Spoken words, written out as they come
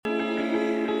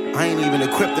I ain't even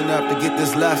equipped enough to get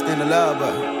this lust into love,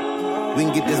 but we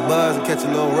can get this buzz and catch a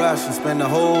little rush and spend the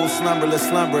whole slumberless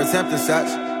slumber attempting such.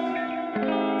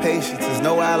 Patience is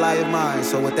no ally of mine,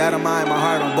 so with that in mind, my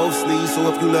heart on both sleeves. So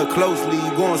if you look closely,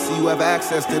 you gon' see you have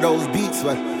access to those beats,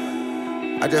 but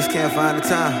I just can't find the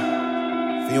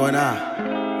time for you and I,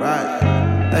 right?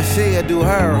 She'll do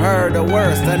her the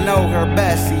worst. I know her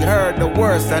best, she heard the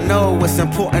worst. I know it's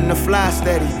important to fly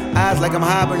steady. Eyes like I'm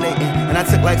hibernating, and I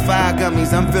took like 5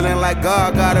 gummies. I'm feeling like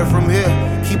God got her from here.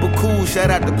 Keep it cool, shout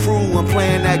out the crew, I'm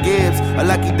playing that Gibbs. A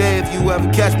lucky day if you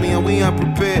ever catch me and we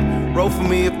unprepared. Roll for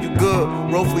me if you good,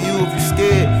 roll for you if you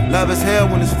scared. Love is hell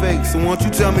when it's fake, so won't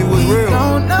you tell me what's real? We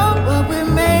don't know what we're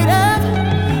made of.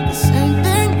 The same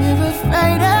thing we're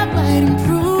afraid of might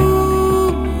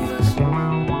improve us.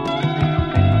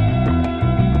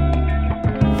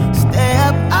 Stay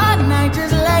up all night,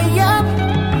 just lay up.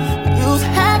 Use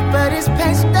half of this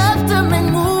pain stuff to make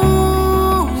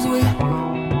moves with,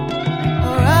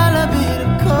 or all of it,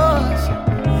 of course.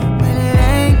 When it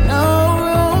ain't no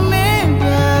room in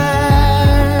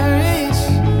Paris,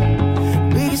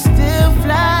 we can still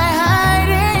fly high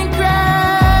and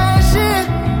crash it.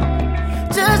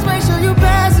 Just make sure you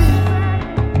pass it.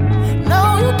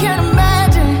 No, you can't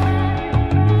imagine.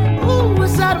 Ooh,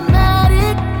 it's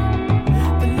automatic.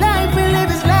 The life we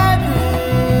live is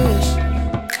lavish.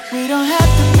 We don't have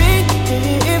to be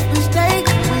here if we stay.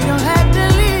 We don't have to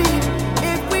leave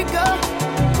if we go.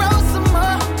 Roll some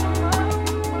more.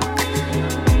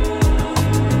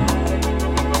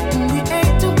 We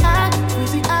ain't too high, we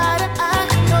see eye to eye.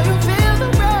 Know you feel the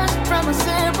rush from a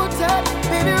simple touch.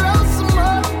 Baby, roll some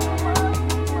more.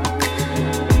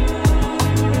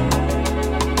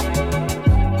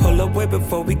 Hold up, wait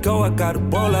before we go, I gotta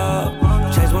roll up.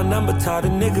 Change my number, tell the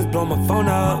niggas blow my phone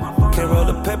up. Can't roll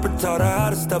the pepper, taught her how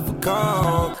to stuff a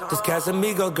cone. This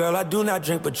Casamigo, girl, I do not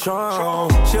drink Patron.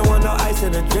 She don't want no ice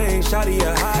in her drink, shawty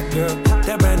a hot girl.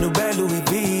 That brand new bag Louis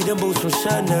V, them boots from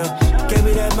Chanel. Gave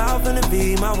me that mouth in the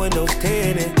V, my windows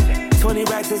tinted. 20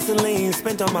 racks of Celine,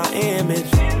 spent on my image.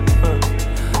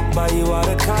 Buy you all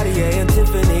the Cartier and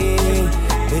Tiffany.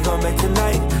 We gon' make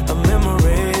tonight a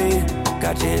memory.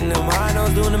 Got you in them high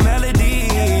notes doing the melody.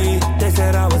 They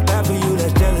said I was bad for you,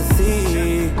 that's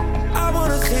jealousy. I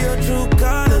wanna see your true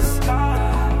colors.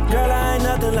 Girl, I ain't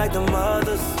nothing like them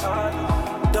others.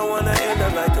 Don't wanna end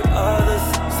up like them others.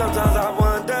 Sometimes I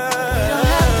wonder. We don't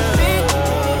have to be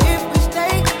here if we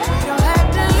stay. We don't have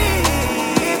to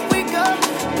leave if we go.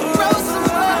 Roll some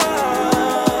more.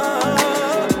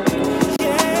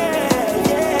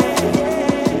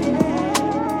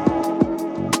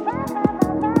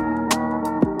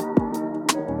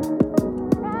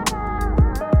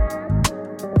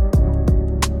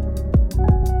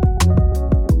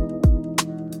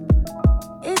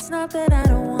 It's not that I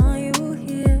don't want you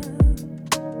here.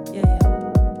 Yeah, yeah.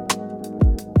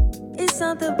 It's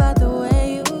something about the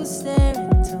way you stare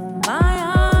into my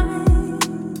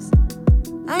eyes.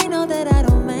 I know that I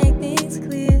don't make things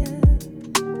clear.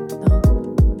 No.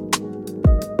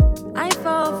 I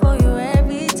fall for you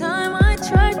every time I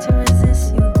try to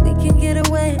resist you. We can get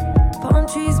away. Palm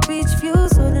trees, beach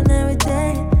views, ordinary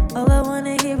day. All I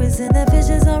wanna hear is in the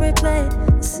visions on replay.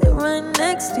 Sit right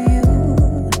next to you.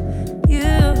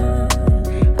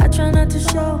 I try not to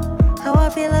show how I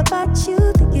feel about you.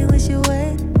 Think you wish you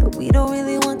away, but we don't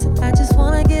really want to. I just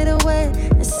wanna get away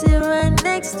and sit right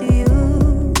next to you.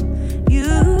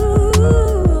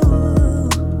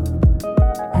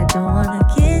 I don't wanna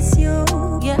kiss you.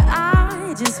 Yeah,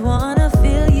 I just wanna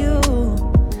feel you.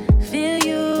 Feel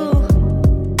you.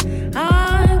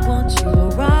 I want you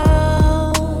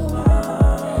around.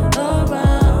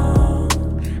 Around.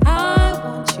 I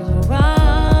want you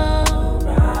around.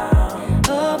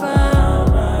 Around.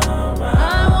 I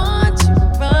want you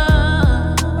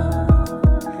around.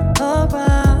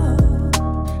 Around.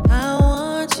 I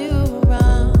want you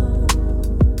around.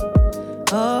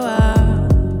 Around.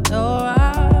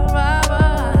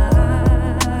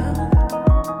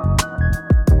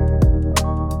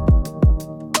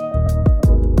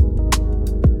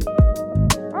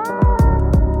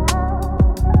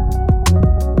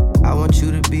 I want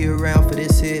you to be around for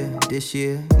this year,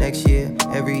 next year,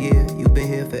 every year. You've been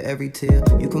here for every tear.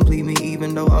 You complete me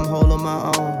even though I'm holding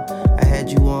my own. I had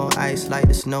you on ice like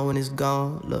the snow and it's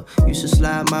gone. Look, you should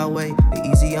slide my way, be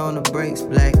easy on the brakes.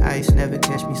 Black ice, never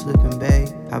catch me slipping, babe.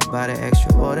 I bought an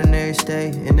extraordinary stay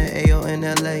in the AO in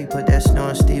LA. Put that snow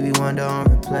and Stevie Wonder on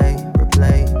replay.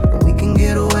 But we can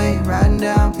get away, riding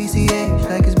down PCH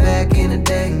like it's back in the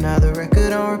day. Now the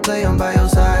record on replay, I'm by your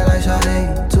side like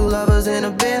Sade. Two lovers in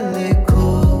a Bentley,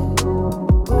 cool.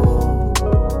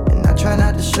 And I try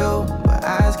not to show, but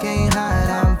eyes can't hide.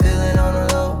 I'm feeling on the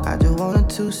low.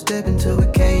 two-step until we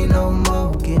can't no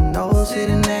more. Getting old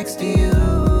sitting next to you.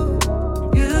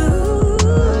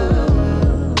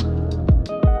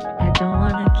 I don't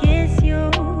wanna kiss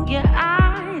you, yeah,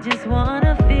 I just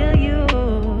wanna feel you,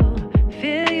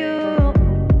 feel you.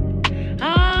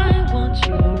 I want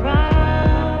you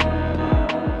around.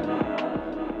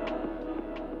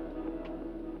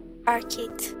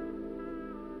 Arcade.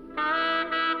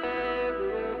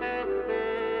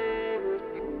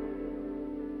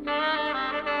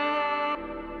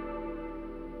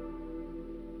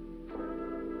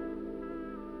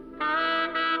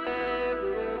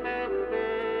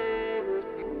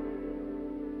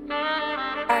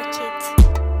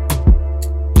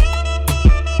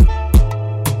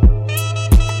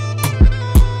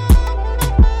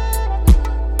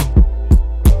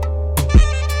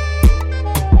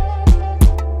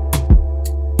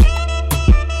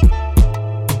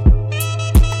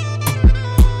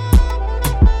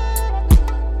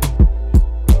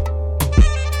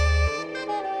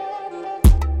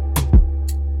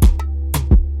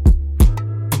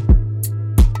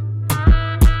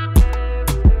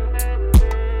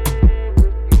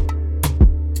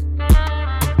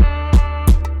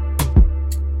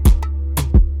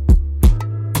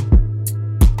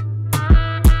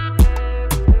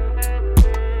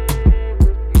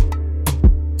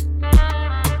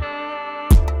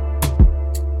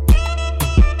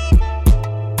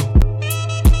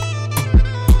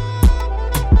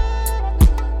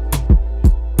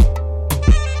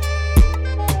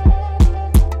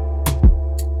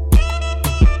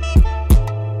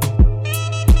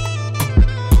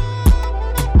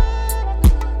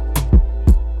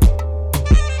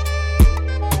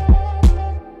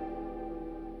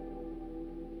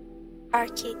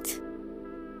 Arcade.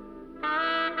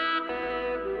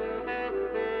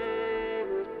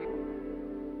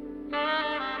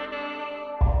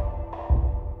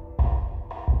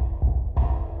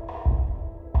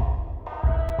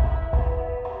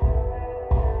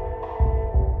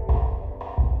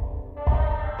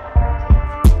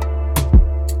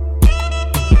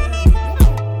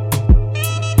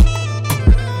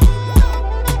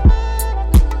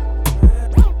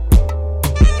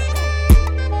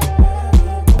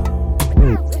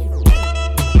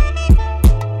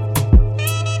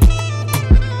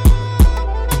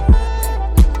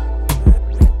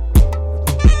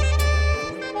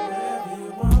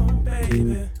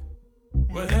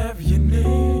 Whatever you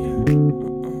need,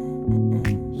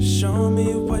 show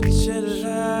me what you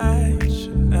like.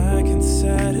 I can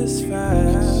satisfy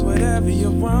whatever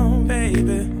you want,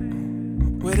 baby.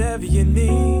 Whatever you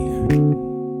need,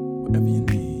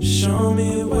 show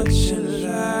me what you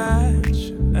like.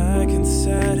 I can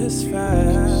satisfy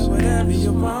whatever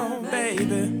you want,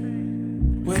 baby.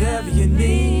 Whatever you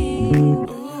need,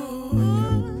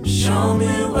 show me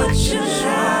what you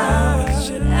like.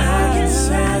 I can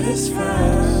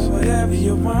satisfy whatever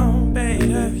you want,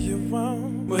 baby.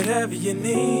 Whatever you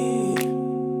need.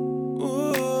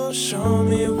 Ooh, show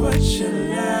me what you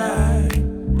like.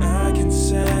 I can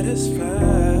satisfy.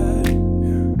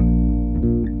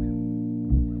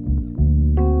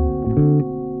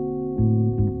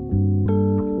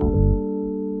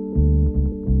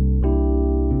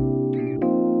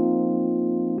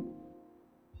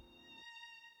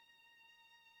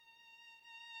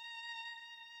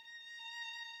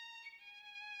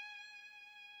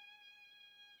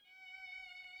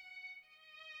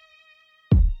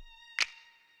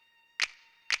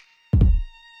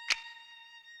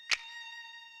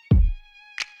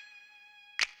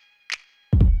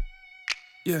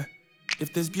 Yeah,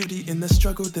 if there's beauty in the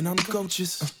struggle, then I'm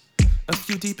gorgeous. A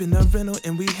few deep in the rental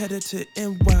and we headed to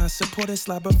NY. Support a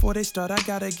slide before they start, I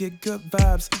gotta get good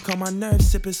vibes. Calm my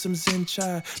nerves, sipping some Zen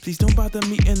chai. Please don't bother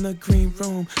me in the green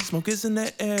room. Smoke is in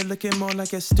the air, looking more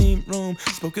like a steam room.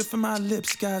 Spoken from my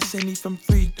lips, God save me from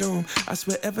freedom. I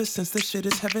swear ever since this shit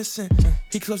is heaven sent.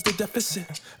 He closed the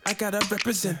deficit, I gotta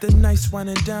represent the nice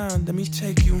winding down. Let me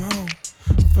take you home.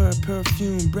 Fur,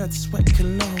 perfume, breath, sweat,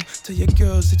 cologne. Tell your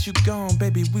girls that you gone,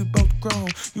 baby, we both grown.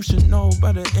 You should know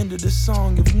by the end of the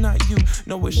song. If not, you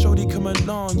know it's shorty come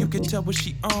along. You can tell what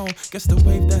she on. Guess the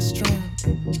wave that's strong.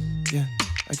 Yeah,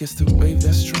 I guess the wave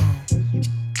that's strong.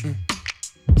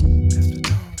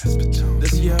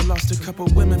 This year I lost a couple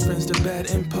women friends to bad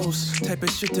impulse. Type of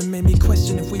shit that made me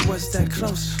question if we was that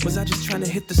close. Was I just trying to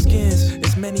hit the skins?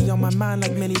 It's many on my mind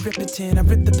like many Ripperton. I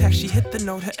ripped the pack, she hit the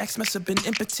note. Her ex must have been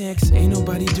impotent. Cause ain't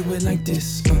nobody do it like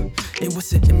this. It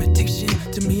was an imitation,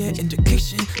 to me an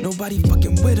indication. Nobody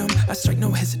fucking with him, I strike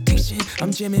no hesitation.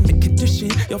 I'm jamming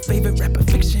mid-condition, your favorite rapper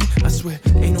fiction. I swear,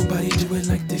 ain't nobody do it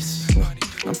like this.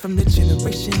 I'm from the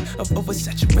generation of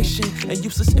oversaturation and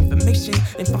useless information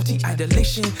and faulty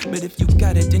idolation. But if you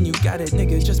got it, then you got it,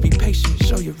 nigga. Just be patient.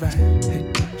 Show you right.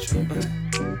 Hey, show you right.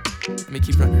 Let me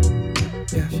keep running.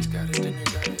 Yeah, if you got it, then you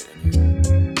got it.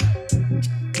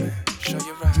 Man, show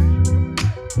you right.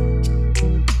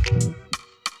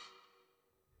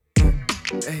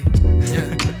 Hey, yeah.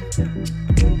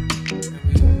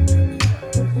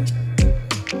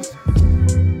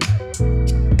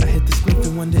 I hit the script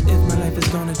and wonder if my life is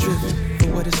gonna drift. For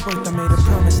what it's worth, I made a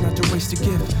promise not to waste a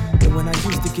gift. And when I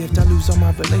use the gift, I lose all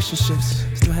my relationships.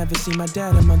 Still haven't seen my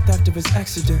dad a month after his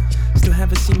accident. Still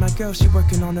haven't seen my girl, she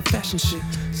working on her fashion shit.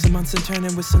 Some months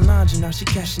interning with Solange and now she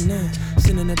cashing in.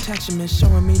 Sending attachments,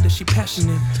 showing me that she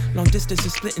passionate. Long distance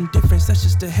is splitting difference, that's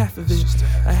just a half of it.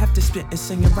 I have to spit and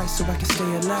sing it right so I can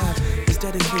stay alive. It's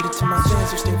dedicated to my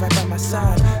fans who stay right by my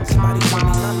side. Somebody told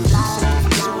me my music safe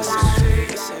for suicide.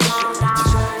 They said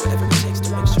shit, whatever it takes to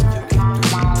make sure you get through.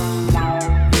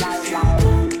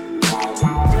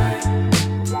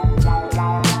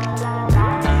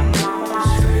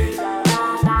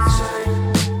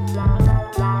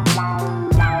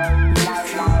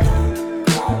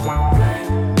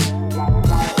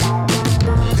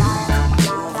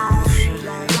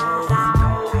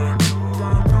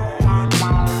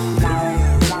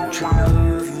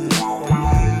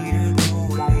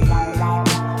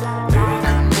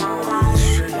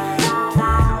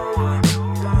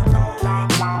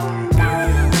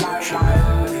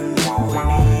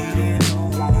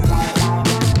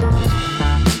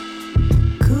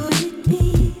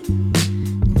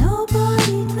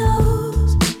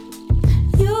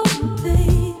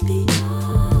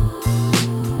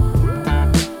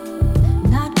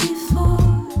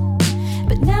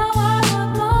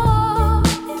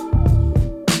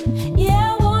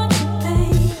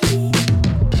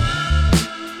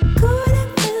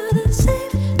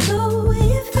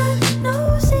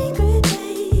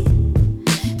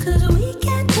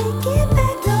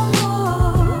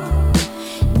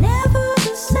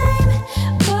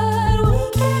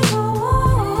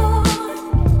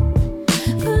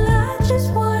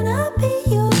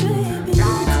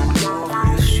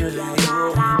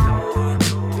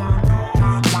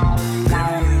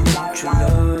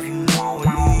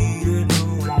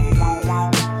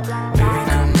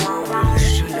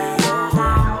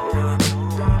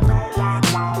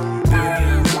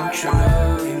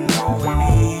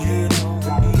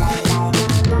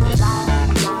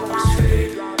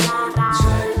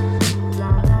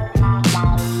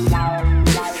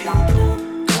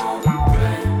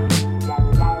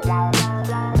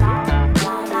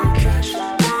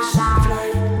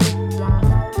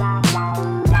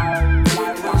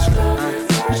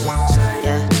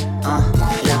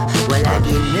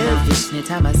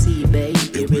 Anytime I see you, babe,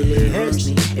 it really hurts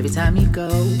me. Every time you go,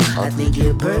 I think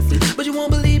you're perfect. But you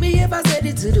won't believe me if I said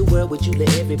it to the world. Would you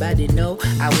let everybody know?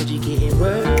 How would you get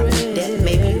worried? That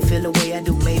maybe you feel the way I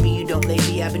do. Maybe you don't.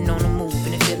 Lately I've been on the move,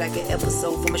 and it feel like an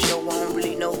episode from a show. I don't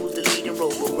really know who's the leading role,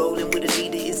 but rolling with a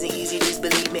leader isn't easy. Just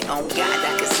believe me. On God,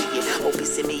 I can see it. Hope you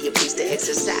send me a piece to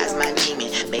exercise my demon.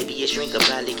 Maybe a shrink will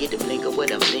probably get the blink of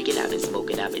what I'm thinking. I've been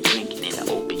smoking, I've been drinking in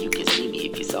the open. You can see me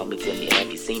if you saw me. Tell me,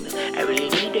 have you seen her? I really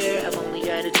need her. I've only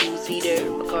got a two-seater.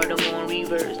 My car don't go on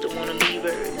reverse. Don't wanna leave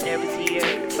her. Never see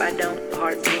her. If I don't,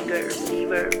 heart finger, receive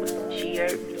her. She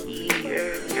hurt me, he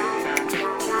hurt.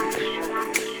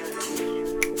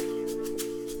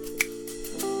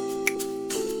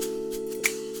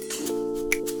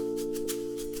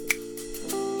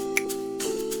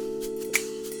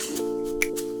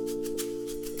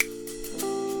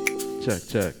 Check,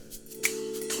 check.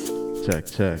 Check,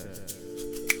 check.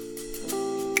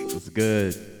 What's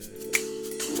good?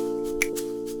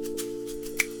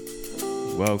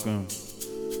 Welcome.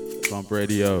 Bump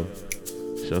Radio,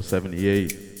 show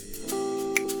 78.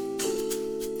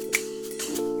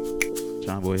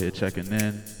 John Boy here checking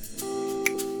in.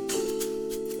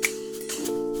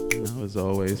 As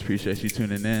always, appreciate you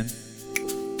tuning in.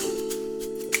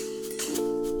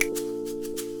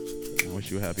 I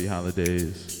wish you happy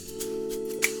holidays.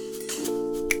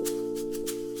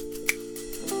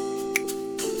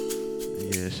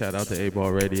 Yeah, shout out to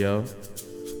A-Ball Radio.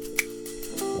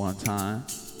 One time.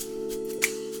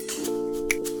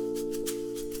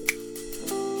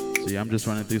 So yeah, I'm just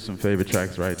running through some favorite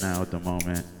tracks right now at the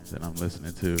moment that I'm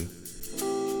listening to.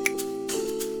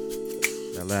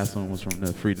 That last one was from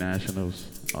the Free Nationals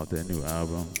off their new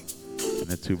album. And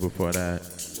the two before that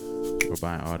were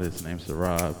by an artist named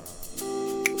Sarab.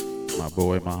 My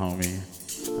boy, my homie,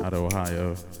 out of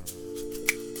Ohio.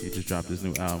 He just dropped his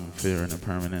new album, Fear and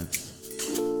Impermanence.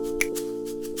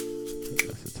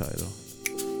 That's the title.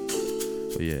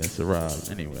 But yeah, it's a Rob.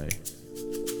 Anyway,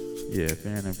 yeah,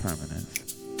 Fear and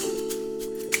Impermanence.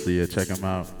 So yeah, check him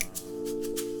out.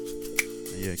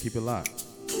 And yeah, keep it locked.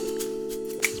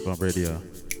 It's Bump Radio.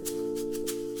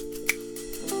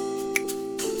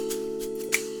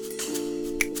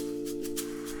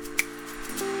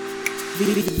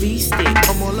 V-Stick.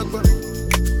 I'm all up.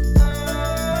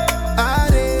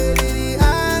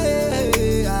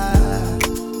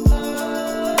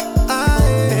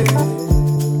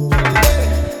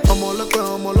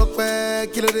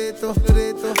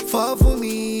 Fall for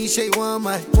me, say you want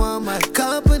my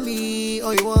company,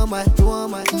 or you want my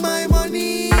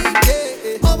money.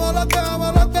 Yeah, I'm all up,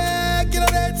 kill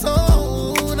it, so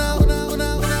now.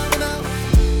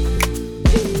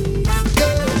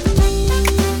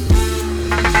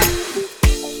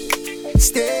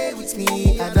 Stay with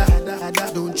me, ada.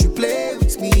 Don't you play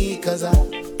with me, cause I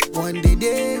one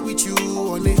day with you,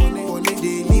 on a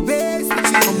daily basis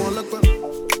with you. I'm all up,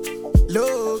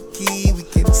 low key, we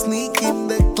can sneak in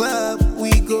the club,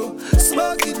 we go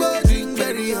smoke it, but drink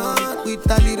very hard with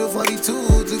a little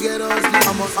 42 to get us lit.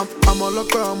 I'm a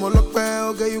lock,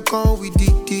 okay, you come with the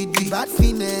bad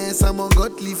finesse. I'm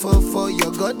ungodly for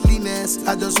your godliness.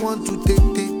 I just want to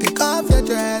take off your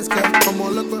dress, girl. I'm a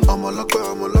lock,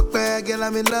 girl,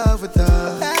 I'm in love with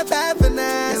her. Bad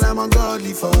finesse, and I'm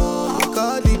ungodly for your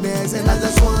godliness, and I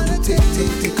just want to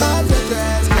take off your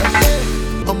dress, girl.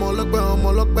 I'm all up,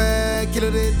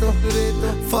 kill it,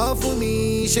 fall for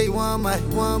me, say you want my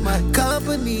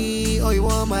company, or you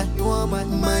want my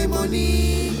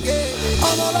money. Yeah.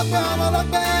 I'm all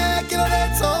up, kill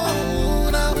it, so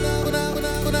now.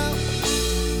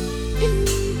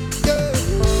 Yeah.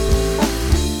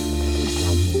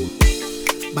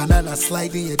 Banana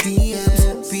slide in your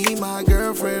DMs, be my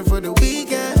girlfriend for the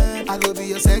weekend. I go be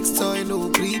your sex toy, no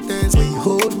pretense. When you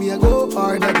hold me, I go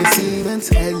hard like the Siemens.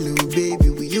 Hello, baby,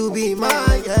 will you be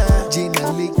mine? Yeah. Gin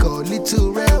and liquor,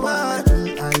 little red wine.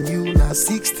 And you not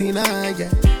 69, yeah.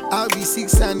 I'll be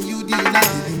 6 and you the 9.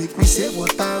 Baby, make me say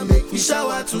water, make we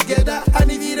shower together.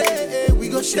 And if it ain't, we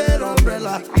go share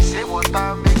umbrella. Make me say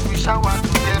water, make we shower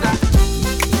together.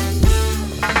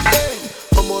 Hey,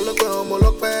 I'm all up,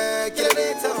 kill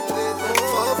it,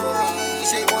 fall for me,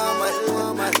 say you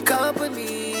want my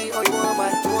company, or you want my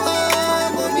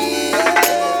money.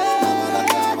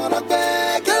 I'm all up,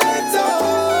 kill it,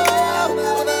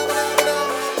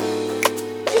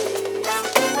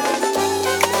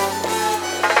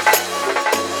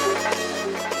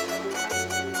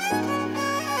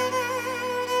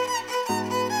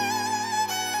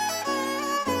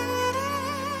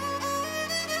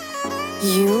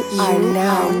 You are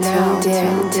now tuned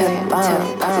in to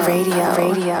Bump Radio.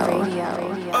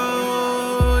 Oh,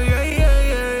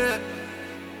 yeah.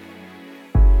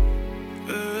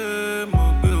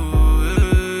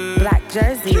 Black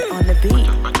Jersey on the beat.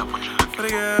 For the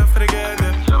girl,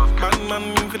 man,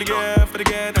 for the girl,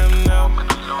 now.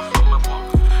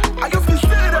 I can feel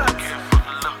straight up.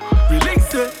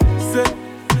 Release it, say,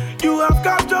 you have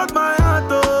captured my heart,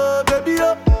 oh, baby,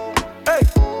 oh. Hey.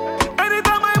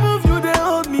 Anytime I move, you they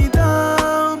hold me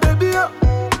down, baby, oh.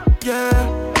 Yeah.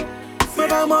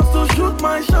 But I must to shoot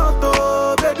my shot,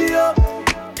 oh, baby, oh.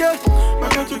 Yeah. My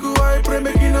country go, I pray,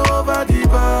 making over the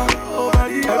bar.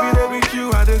 Every day with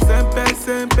you, I the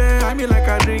sempe. I mean like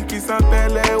I drink is a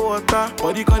pele water.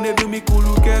 Body can do me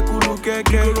kuluke.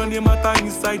 Go run the matter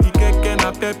inside the keke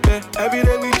na pepe. Every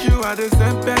day with you, I the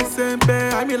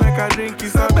sempe. I mean like I drink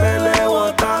is a pele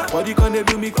water. Body can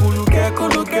do me kuluke. Go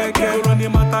run the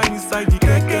matter inside the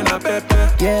keke na pepe.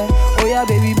 Yeah, oh yeah,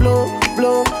 baby, blow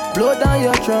down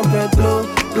your trumpet,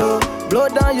 blow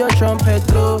down your trumpet,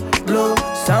 blow,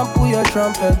 sample your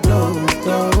trumpet, blow.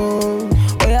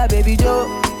 Oh yeah, baby,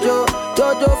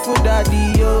 Jojo for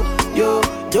daddy, yo,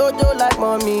 Jojo like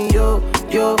mommy, yo,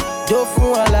 Jo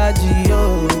for allergy,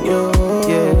 yo,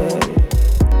 yeah.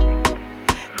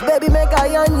 Baby, make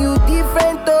I on you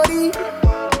different, Tori.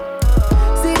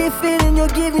 See the feeling you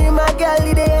give me, my girl,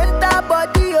 it enter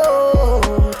body, yo.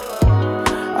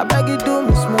 I beg you do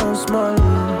me small.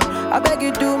 I beg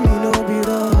you do me no be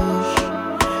rush.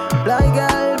 Blind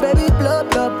girl, baby, blow.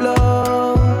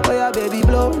 Oh yeah, baby,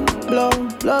 blow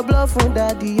from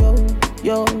daddy,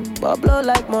 yo. But blow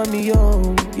like mommy,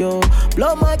 yo.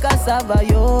 Blow my cassava,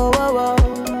 yo.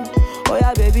 Oh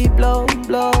yeah, baby, blow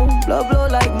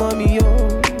like mommy,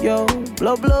 yo.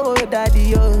 Blow, daddy,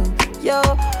 yo.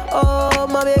 Oh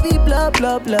my baby, blow.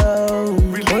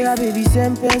 Oh yeah, baby,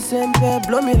 sempe.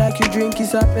 Blow me like you drink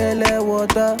isapele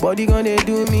water. Body gonna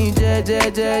do me, je.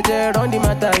 Run the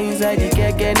matter inside the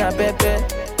keke na pepe.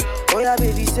 Oh yeah,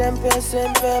 baby, sempe,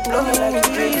 blow me like you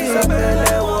drink this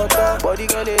umbrella water. Body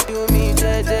gonna do me,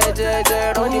 je.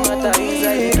 Runny matter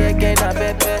inside the get na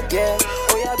pepe, yeah.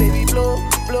 Oh yeah, baby, blow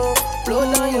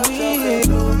down your trumpet,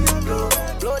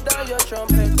 blow down your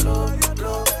trumpet, blow,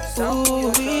 sound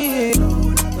your trumpet,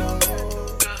 blow.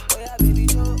 Oh yeah, baby,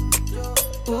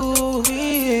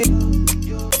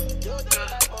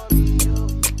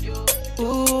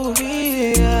 ooh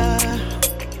yeah,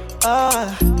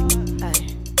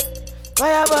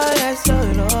 fire boy, that's so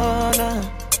long.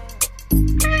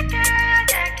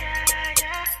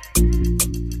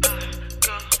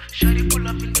 Shawty pull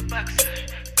up in the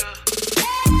backside, go.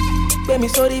 Baby,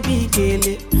 sorry, big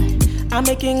gilly. I'm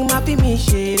making my me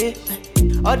shady.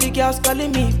 All the girls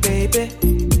calling me baby.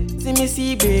 See me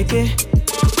see baby.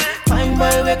 Fine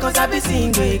boy, wake cause I be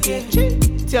sing again.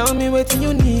 Tell me what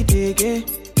you need again.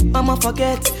 I'ma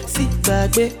forget, sit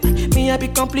back, babe. Me I be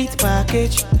complete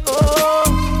package. Oh,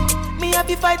 me I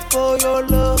be fight for your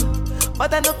love,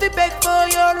 but I no fi beg for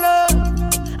your love.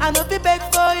 I no fi beg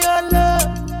for your love.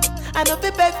 I no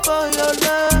fi beg for your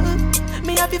love.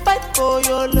 Me I be fight for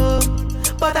your love,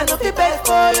 but I no fi beg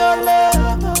for your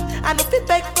love. I no fi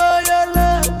beg for your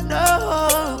love.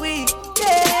 No, we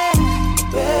yeah,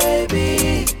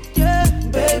 baby, yeah,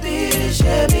 baby,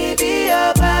 show me be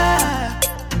your vibe.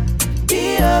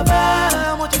 Be a bar.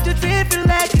 I want you to treat me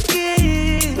like a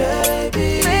king,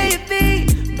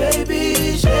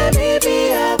 baby, show me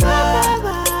be a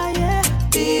bar, yeah,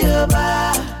 be a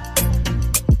bar.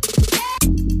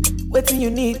 Waiting you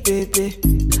need, baby.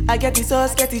 I get the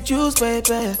sauce, get the juice,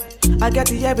 baby. I got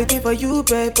the everything for you,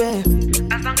 baby.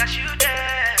 As long as you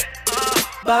there. Oh.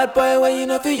 Bad boy, when you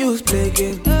know for use play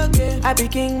game. Okay. I be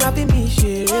king, I be me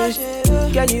shit.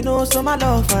 Girl, you know so my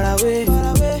love far away.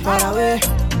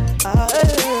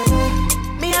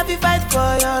 Me have to fight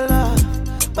for your love,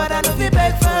 but I know fi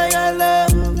beg for your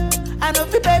love. I know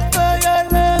fi beg for your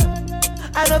love.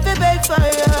 I know fi beg for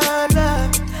your love.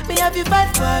 Me have to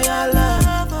fight for your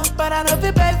love, but I know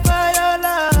fi beg for your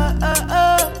love.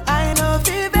 I know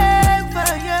fi beg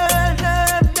for your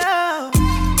love now,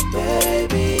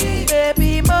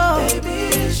 baby more,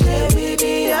 baby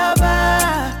be your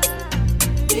bar,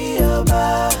 be your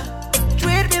bar.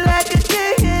 Treat me like a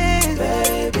king,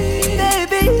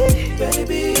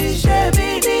 baby, show me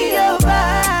be your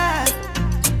bar,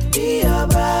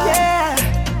 yeah.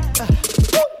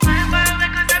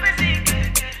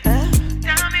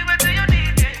 Tell me what do you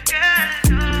need,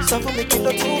 girl? So for me, you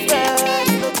look too bad,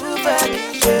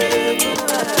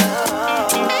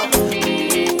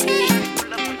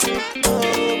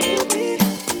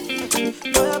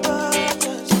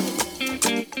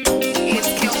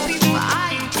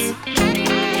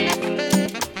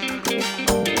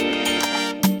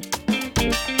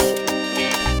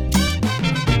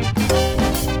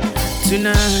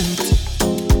 Tonight,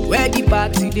 where the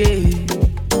party day?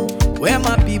 Where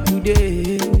my people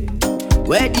day?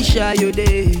 Where the shy you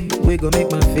day? We gon' make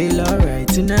my feel alright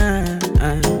tonight.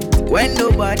 When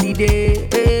nobody day,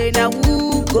 hey, now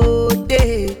who go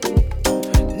day?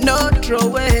 No throw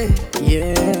away,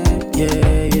 yeah.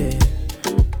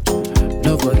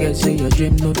 No forget, say your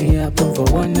dream no be happen for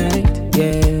one night,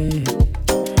 yeah.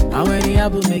 And when it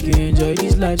happen, make you enjoy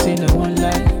this life, say no one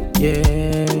life,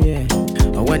 yeah.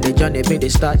 And when they join, they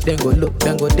start, then go look,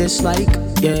 then go dislike,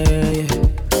 yeah.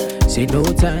 Say no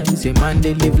time, say man,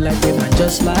 they live like they man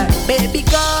just like. Baby,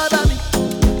 cover me.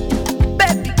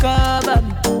 Baby, cover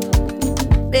me.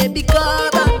 Baby,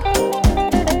 cover me.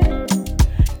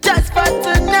 Just for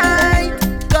tonight,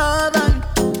 cover me.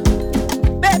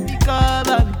 Baby,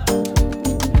 cover me.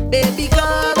 Baby,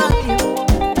 cover me.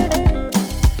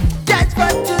 Just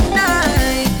for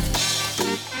tonight.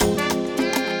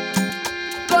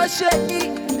 Go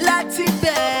shake láti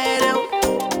bẹ̀rẹ̀ o.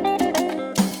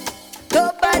 Tó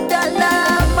bá dọ̀la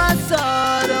máa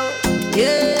sọ̀rọ̀,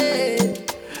 yeah.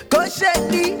 Kò ṣe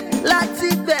ní láti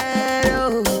bẹ̀rẹ̀ o.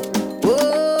 Oh,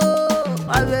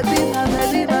 my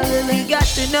baby, you got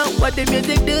to know what the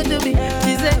music do to me.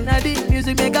 She said, "Now the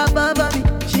music make her bother me."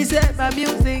 She said, "My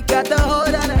music got the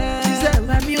hold on her." She said,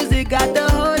 "My music got the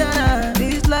hold on her."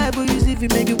 This life will use if you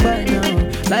make you buy now.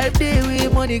 Life day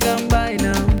with money can buy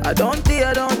now. I don't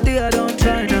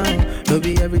try now. No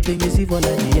be everything you see for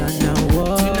like me and now.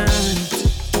 Whoa. Tonight,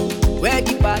 where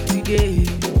the party day?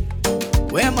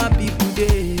 Where my people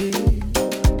day?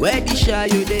 Where the shy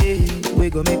you day? We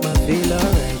gon' make my feel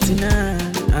alright tonight.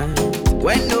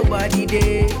 When nobody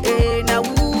day, hey, now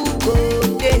who go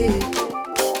day?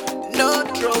 No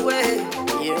throw away,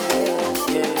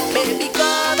 yeah. Baby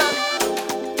cover,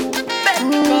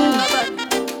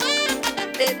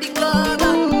 baby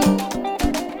cover.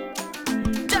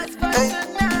 Just for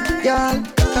tonight. Y'all,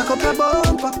 cock up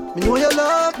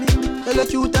you're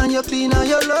cute and you're clean and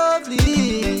you're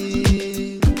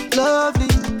lovely. Lovely.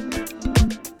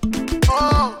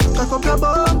 Cock up your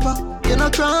bumper, you're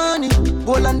not cranny.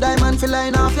 Gold and diamond feel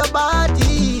line off your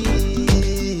body.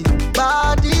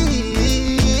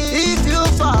 If you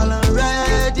fall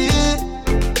already,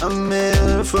 I'm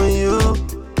here for you.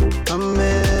 I'm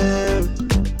here.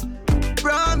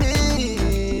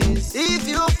 Promise. If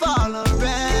you fall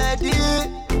already,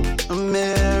 I'm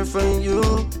here for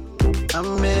you.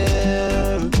 I'm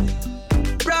here.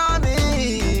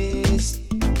 Promise.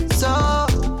 So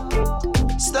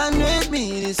stand with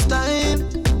me this time.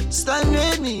 Stand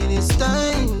with me this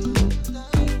time.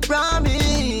 Promise.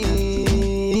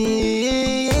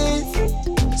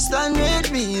 Stand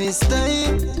with me this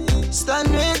time. Stand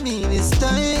with me this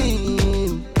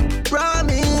time.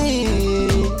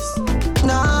 Promise.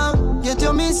 Now, get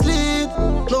your mislead.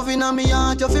 Loving on me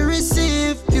heart, you feel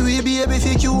receive. You will be able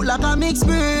to cute like a mixed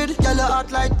breed. Girl, you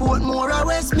hot like Portmore or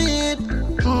Westmead.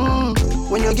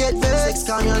 When you get vexed,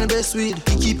 call me on the best weed.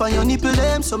 You keep on your nipple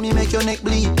them, so me make your neck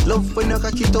bleed. Love when you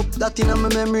cock it up, that in my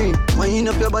memory. Wind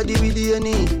up your body with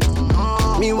DNA.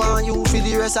 Me want you for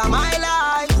the rest of my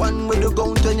life. One with the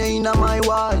gun turn you in my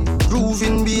wife.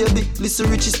 Grooving baby, listen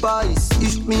Richie Spice.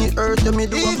 If me hurt you, me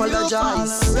do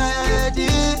apologize. If you ready,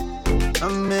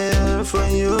 I'm here for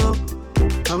you.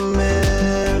 I'm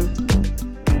here.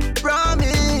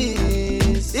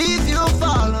 Promise. If you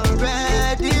fall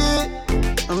already,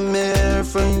 I'm here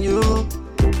for you.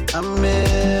 I'm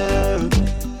here.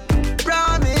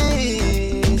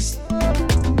 Promise.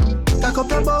 Cock up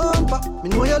your bumper. Me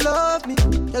know you love me.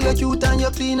 You're cute and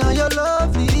you're clean and you're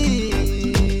lovely.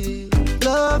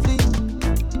 Lovely.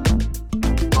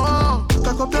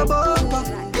 Cock up your bumper.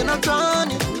 You're not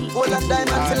cranny. Gold and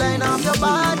diamond feel line off your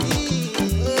body.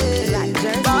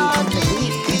 Body.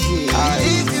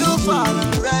 If you fall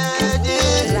already,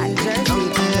 I'm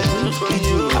here for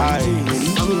you.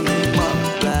 I'm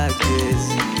like this.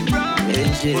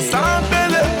 What's up,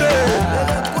 baby?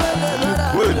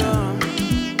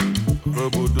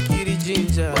 Kitty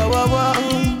ginger. Whoa.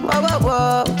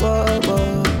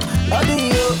 How do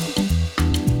you?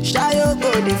 Shy you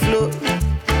go the flow.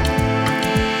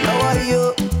 How are you?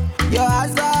 Your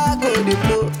eyes are go the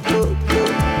flow.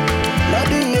 How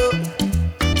do you?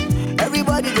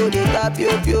 Everybody go the tap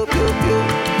yo.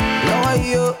 How are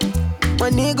you?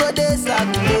 Money go the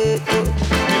circulate.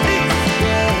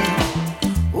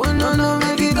 Oh no,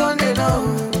 make it on the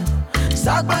down.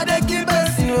 Start by the keep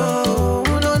us, you know.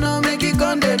 No, make it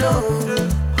on the down.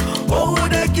 Oh,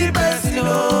 they keep us, you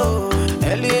know.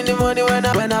 Early in the morning when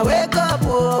I wake up,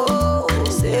 oh,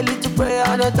 say a little prayer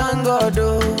and I thank God,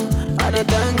 oh.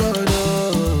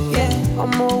 Yeah,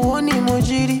 I'm a one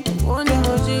mojiri, oh.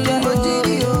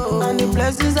 And the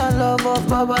blessings and love of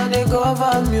Baba, they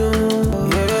cover me, oh.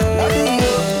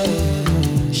 Yeah.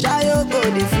 Shy you go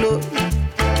the flow.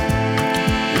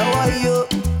 How are you?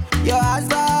 Your eyes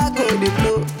are go the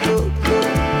flow.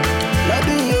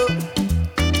 Loving you.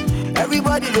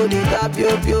 Everybody go the tap yo.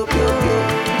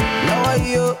 How are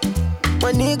you?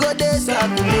 Money go the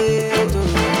circulate.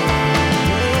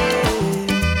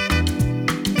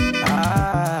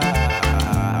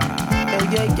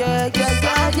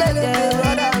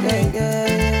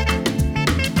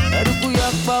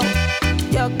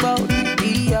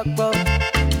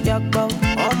 Yakbo,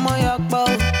 ọmọ yakbo,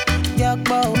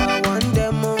 I want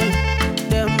them all.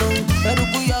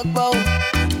 Eruku yakbo,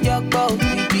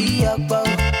 bibi yakbo,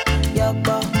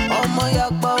 ọmọ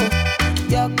yakbo,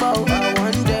 I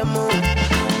want them all.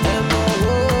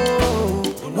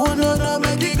 Oh, no,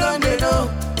 make it come they know.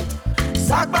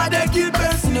 Sakba they keep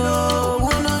us no.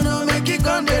 No, make it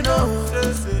come they know.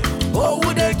 Oh,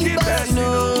 would they keep us no?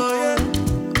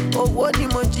 Oh, what the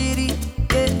mojiri,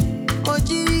 yeah.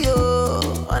 Mojiri,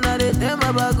 oh, and I tell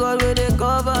my bad God where they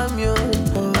cover me, oh.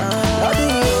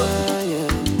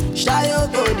 Shy you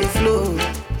go the flow.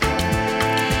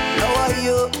 How are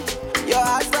you? Your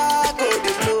eyes are go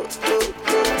the flow.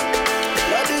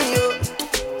 Loving you.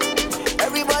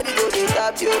 Everybody go the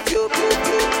tap yo.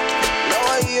 How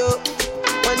are you?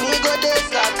 When you go they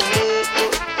start to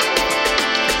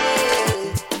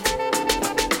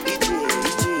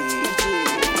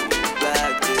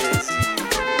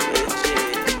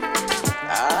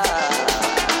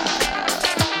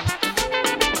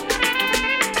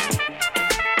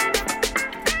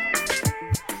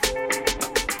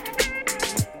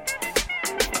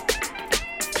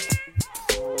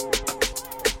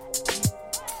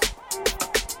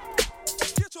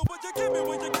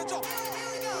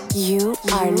You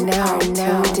are now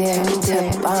tuned in to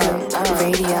Bump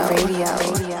Radio.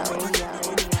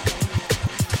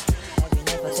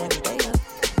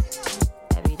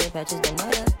 Every day patches the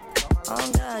mother.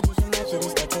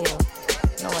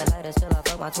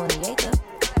 my 28th up.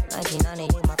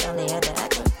 1998, my family had the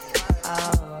actor.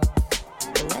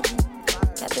 The legend.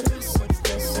 Kept at least 6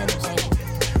 discs in the chain.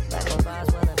 Back when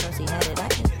Boswell and Percy had it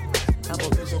acting. Couple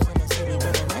bishops in the city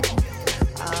didn't mention.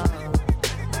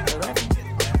 The reverend.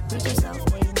 Preach yourself,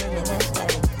 waiting in the next day.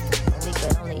 And we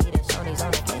could only eat at Shoney's on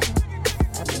occasion.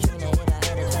 After Trina hit, I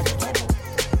had a treasure cabin.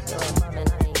 Your apartment,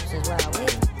 I ain't used as where I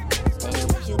waited. Staying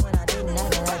with you when I didn't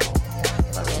have a heaven.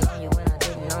 Fucking on you when I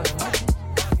didn't own a money.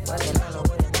 Working on the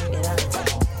way to bring it out of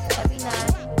touch. Every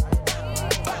night.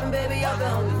 Fucking baby, I've been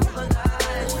hungry for my life.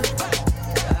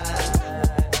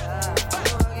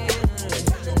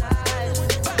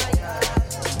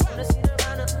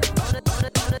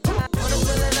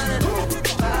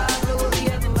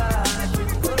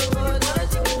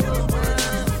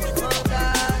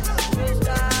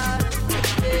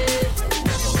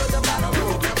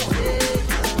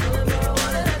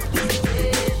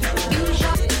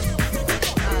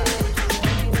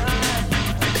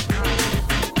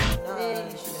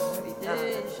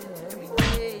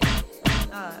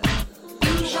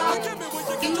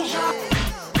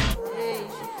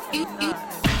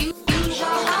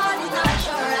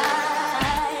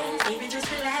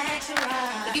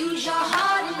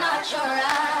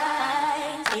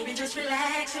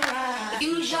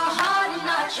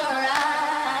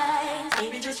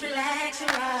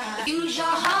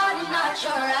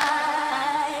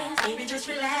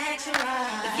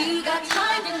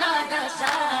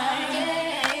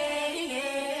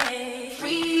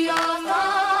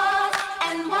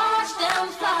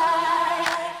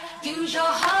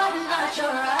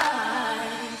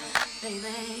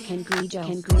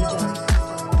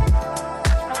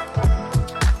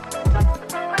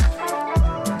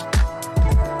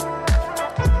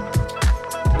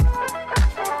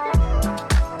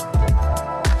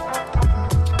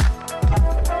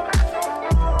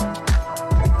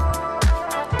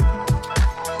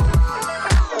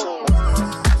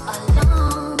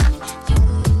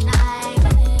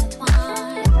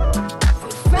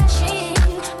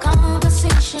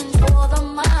 For the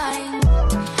mind,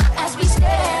 as we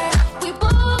stare, we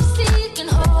both seek and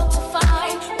hope to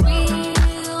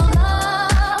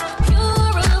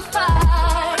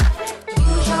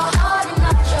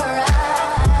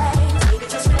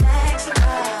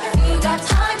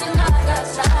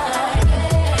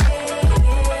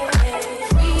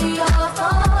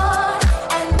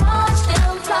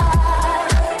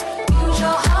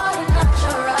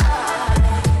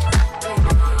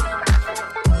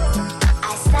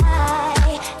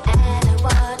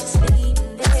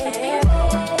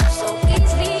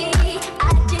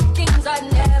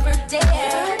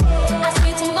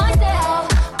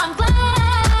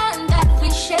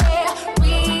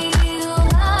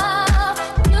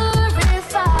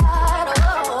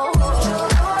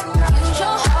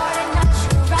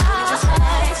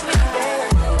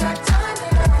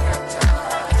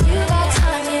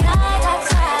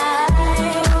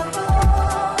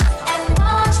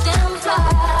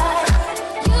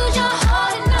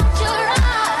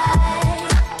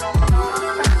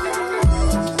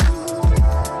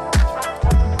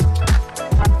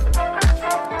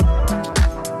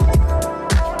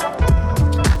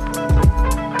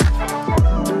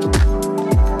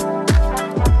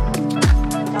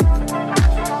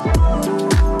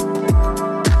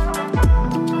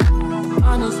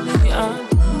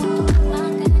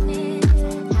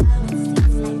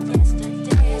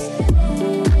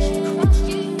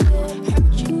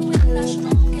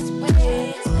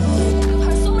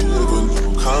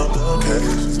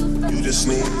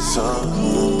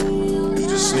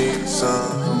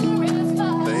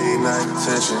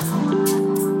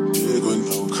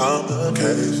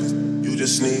complications. You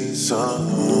just need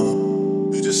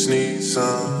some. You just need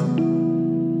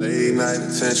some late night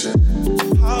attention.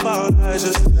 How about I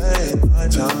just take my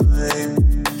time?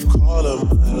 You call up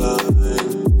my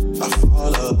line, I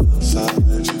fall up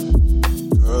inside you.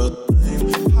 Girl,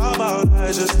 how about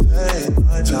I just take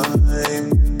my time?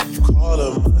 You call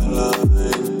up my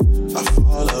line, I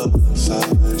fall up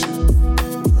inside you.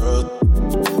 Girl,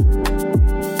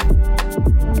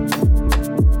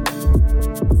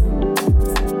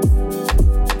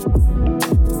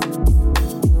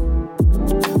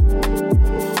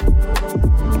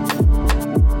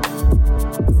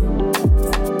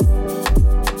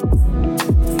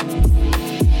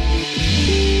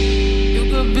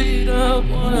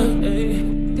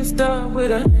 with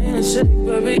a handshake,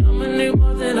 baby, I'ma need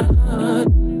more than a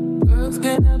hug. Girls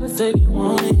can't never say they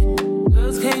want it.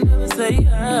 Girls can't never say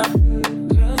yeah.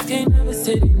 Girls can't never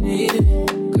say they need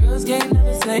it. Girls can't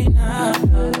never say nah.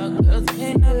 Girls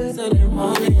can't never say they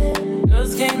want it.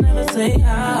 Girls can't never say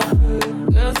yeah.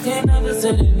 Girls can't never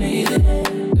say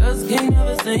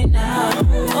say now,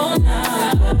 oh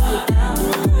now, oh now,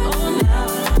 oh now,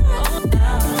 oh now, oh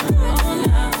now, oh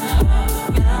now,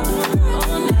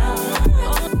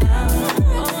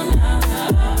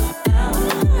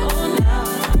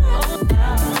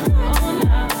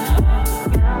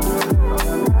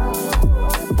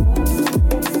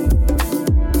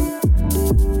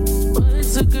 what's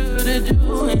so good at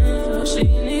doing? She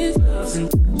needs love and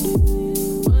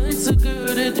what's so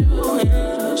good at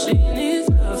doing? She needs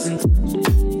love and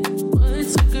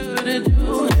what's so good at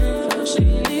doing? She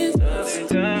needs love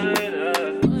and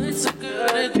what's so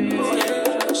good at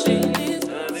doing? She needs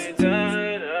love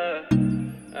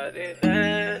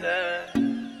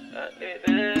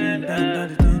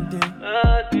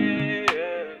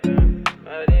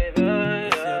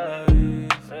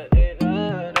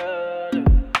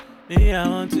Me, I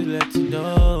want to let you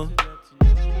know,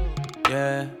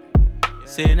 yeah.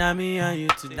 Say now me and you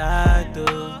tonight,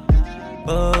 oh.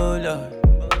 Oh Lord,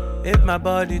 if my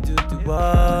body do the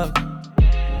work,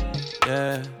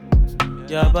 yeah.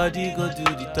 Your body go do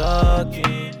the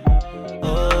talking,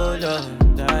 oh Lord,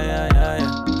 yeah.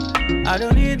 I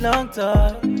don't need long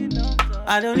talk,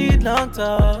 I don't need long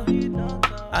talk.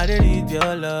 I don't need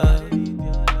your love,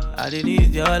 I don't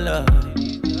need your love.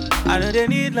 I know they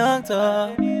need long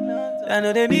talk, I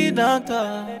know they need long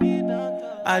talk.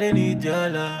 I don't need your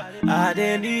love, I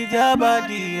don't need your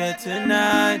body here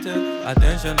tonight.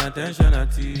 Attention, attention,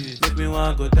 attention. Make me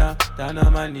want go down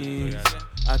on my knees.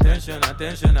 Attention,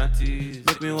 attention, attention.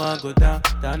 Make me want go down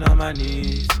on my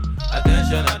knees.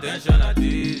 Attention, attention,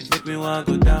 attention. Make me want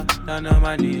go down on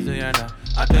my knees. Oh yeah, now.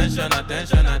 Attention,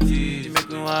 attention, attention. Make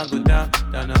me want go down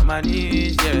on my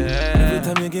knees. Yeah. Every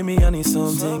time you give me, I need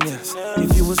something else.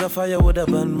 If you was a fire, would have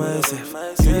burned myself.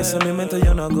 You just me mental,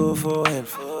 you not go for help.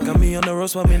 Got me on the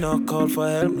road, but me not call for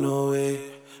help. No way.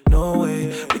 No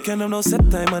way, we can't have no set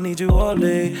time, I need you all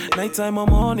day. Nighttime or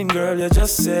morning, girl, you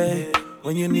just say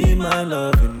when you need my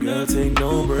loving, girl, take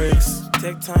no breaks.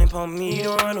 Take time for me to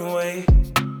run away.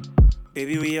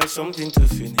 Baby, we have something to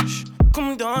finish.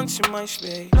 Come dance in my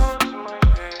space.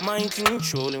 Mind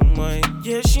controlling mine.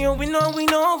 Yeah, she we know.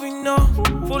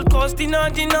 Full cost dinner.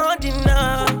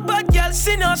 But girl,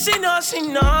 sinner.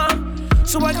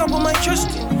 So I can put my trust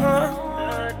in her.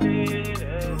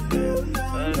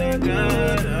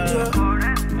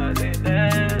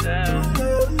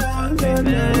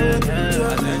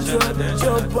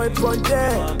 Your boy Ponte.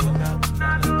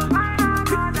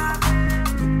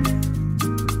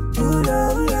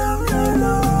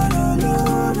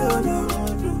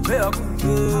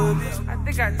 I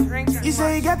think I drank it. You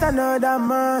say you got another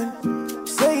man.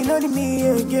 Say you know me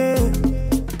again.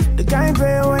 The kind of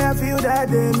way I feel that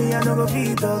day, me I no go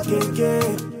feel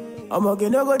okay. I'm okay,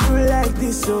 no go do like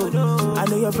this, so I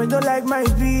know your friend don't like my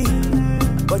beat,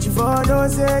 but you for don't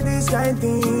say this kind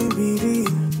thing be real.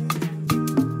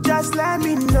 Just let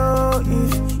me know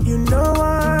if you know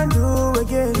what to do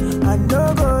again. I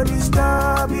no go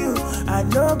disturb you, I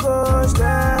no go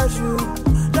stress you.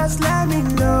 Just let me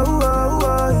know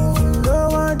if you know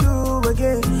what to do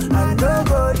again. I no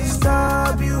go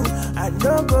disturb you, I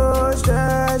no go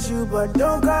stress you. But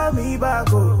don't call me back,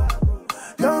 oh.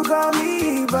 Don't call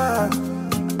me back.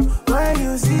 When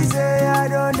you see say I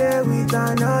don't dare with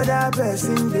another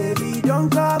person, baby, don't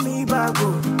call me back,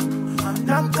 oh. I'm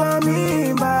not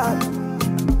coming back.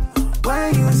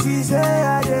 When you see say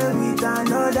I dare with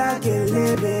another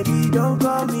girl, baby, don't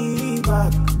call me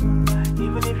back.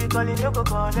 Even if you call it, you go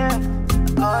connect.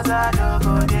 Cause I don't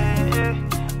go there.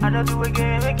 I don't do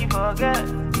again, make you forget.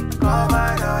 Come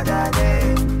another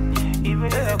day.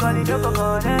 Even if you call it, you go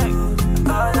connect.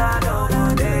 Cause I don't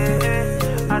want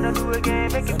it. I don't do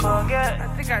again, make you forget. I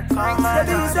think I drank it.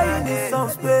 Baby, you say you need some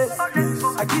space.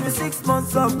 I give you 6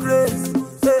 months of grace.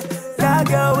 Hey, that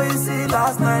girl we see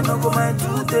last night, no go mind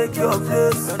to take your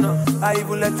place. I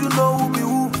even let you know who be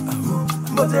who.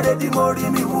 But they ready more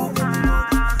than me who.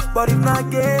 But if not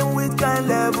game with kind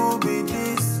level be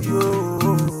this, yo.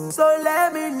 So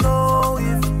let me know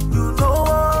if you don't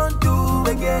want to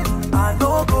again. I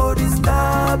no go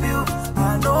disturb you,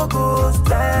 I no go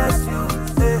stress you.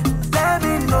 Hey, let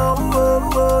me know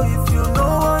if you don't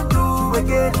want to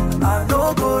again. I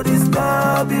no go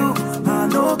disturb you, I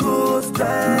no go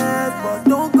stress. But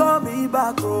don't call me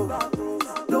back, oh.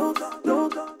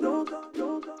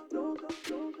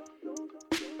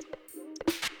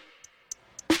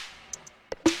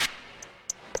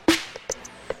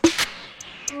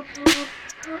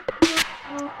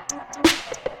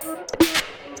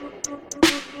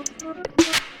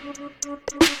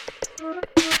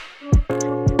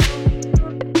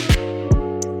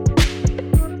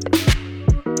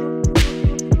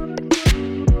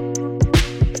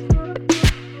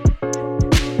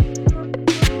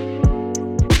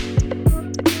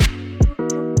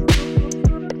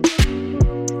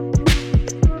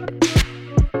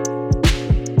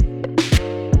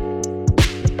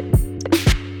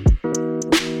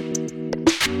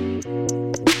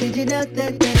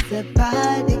 a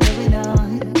party going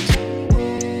on.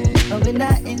 But we're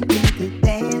not intended to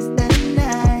dance the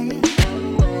night.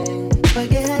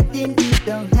 Forget how things you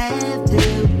don't have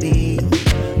to be.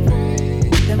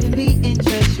 Don't be in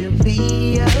trust, you'll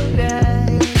be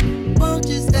alright. Won't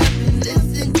you stop and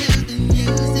listen to the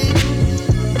music?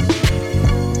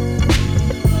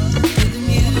 To the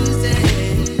music.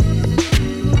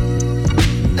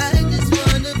 I just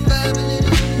wanna vibe a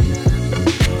little.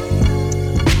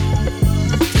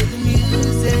 To the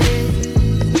music.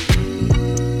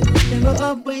 There will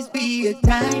always be a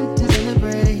time to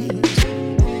celebrate.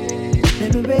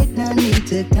 Celebrate, no need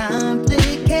to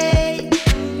complicate.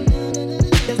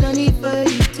 There's no need for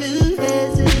you to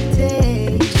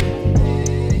hesitate.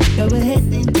 Go ahead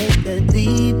and take the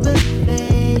deeper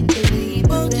fade.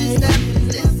 Won't you stop and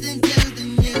listen to the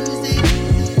music?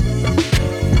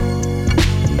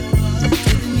 To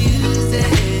the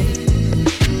music.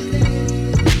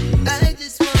 I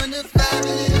just wanna vibe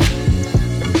a little.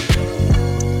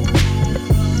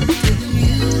 To the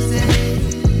music.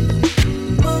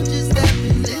 Won't you stop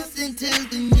and listen to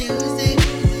the music?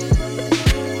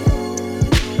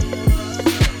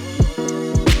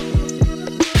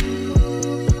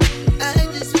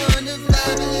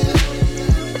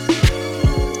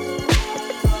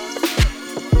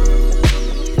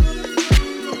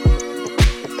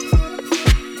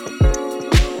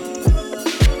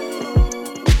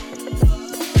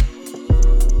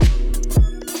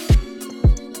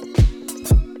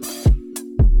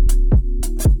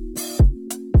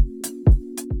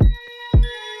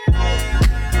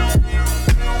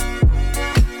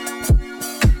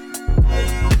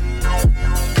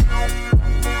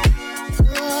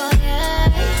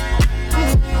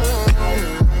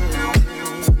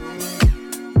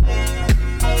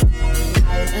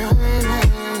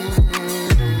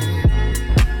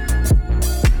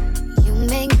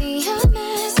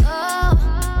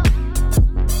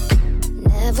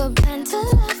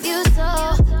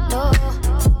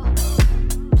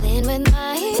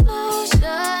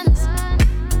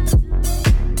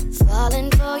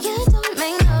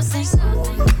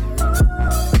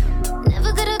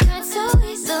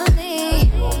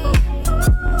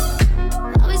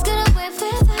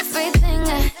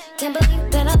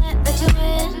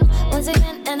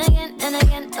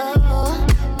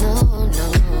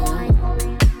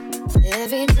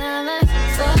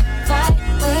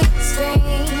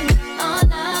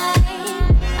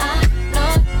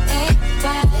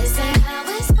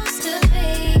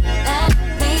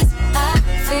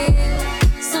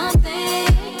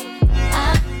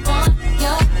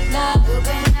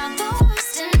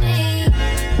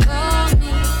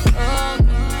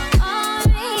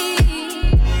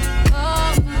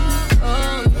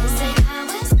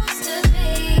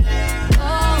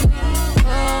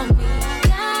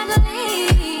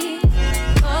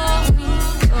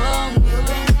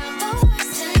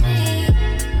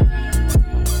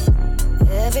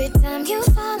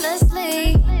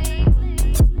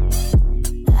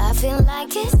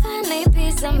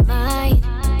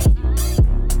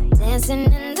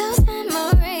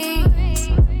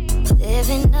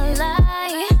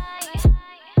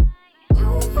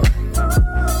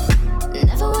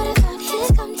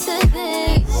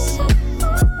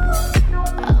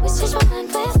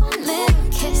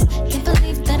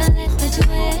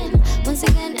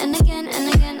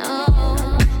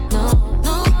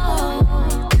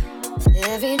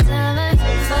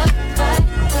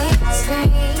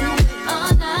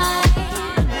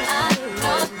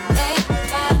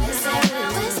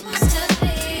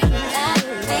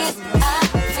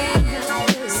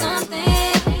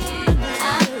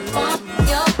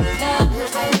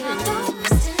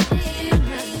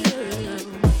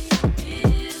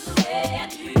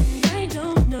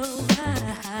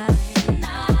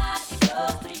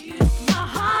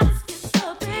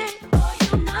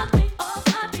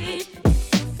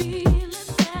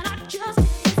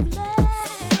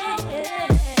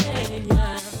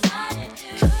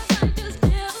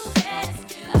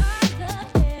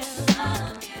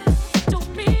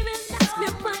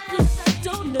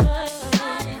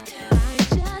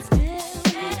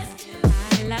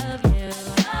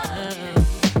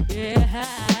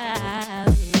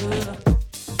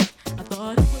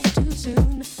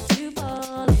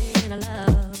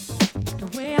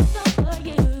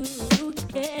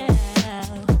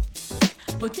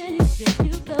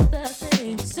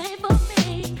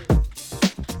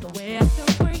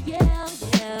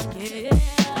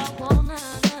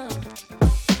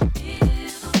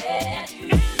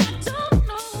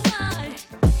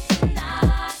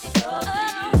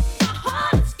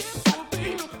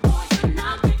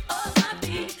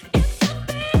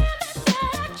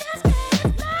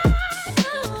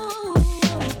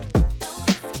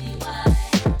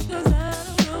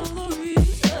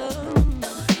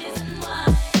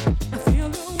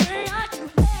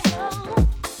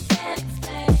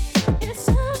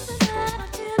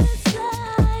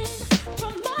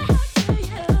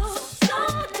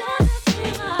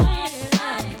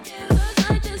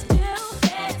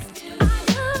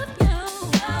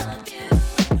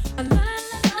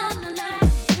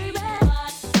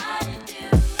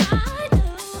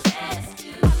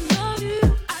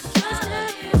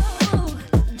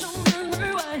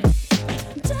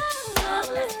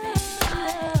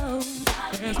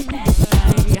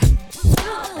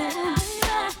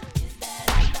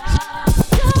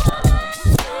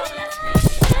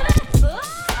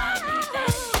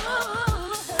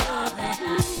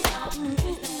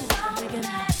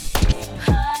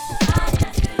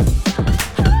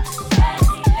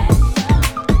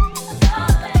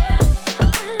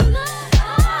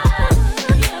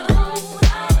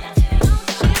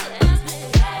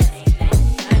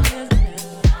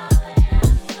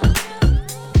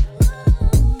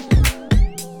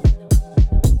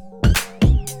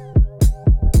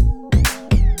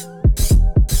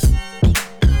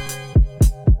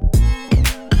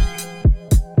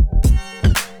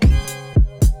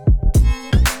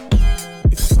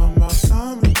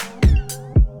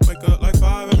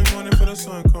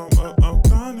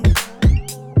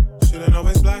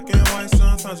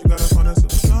 sometimes you gotta find a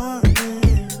silver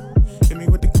lining. Hit me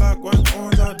with the clockwork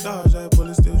orange, I dodge, that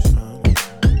bullet still shining.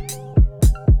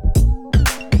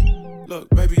 Look,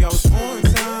 baby, I was on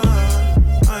time.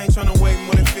 I ain't tryna wait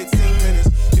more than 15 minutes.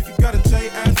 If you got a J,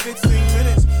 add 15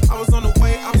 minutes. I was on the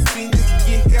way, I was speeding just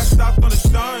to get here. I stopped on the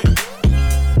dime.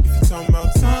 If you talking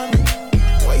about timing,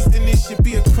 wasting this should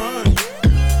be a crime.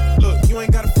 Look, you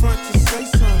ain't gotta front, just say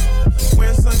something.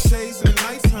 Wearing sunshades in the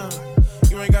nighttime.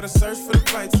 You ain't gotta search for the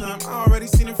flight time. I already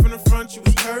seen it from the front, you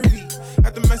was curvy.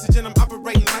 At the message and I'm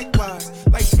operating likewise.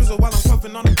 Like Drizzle while I'm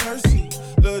puffing on the Percy.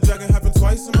 Lil' Dragon happened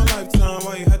twice in my lifetime.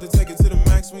 Why you had to take it to the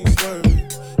max when you swerved me?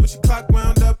 When your clock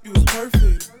wound up, you was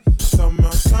perfect. Talking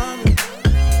about timing.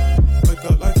 Wake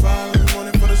up like 5 in the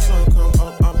morning for the sun come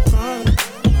up, I'm crying.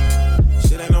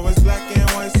 Shit ain't always black and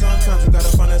white, sometimes you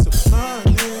gotta find that silver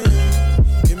lining.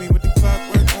 Hit me with the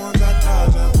clockwork orange, I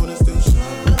dodge, that bullet still shine.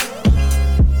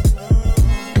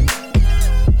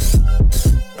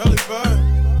 Early bird,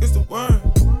 it's the one.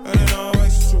 That ain't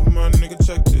always true, my nigga,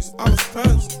 check this. I was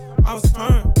past, I was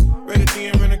fine. Ready to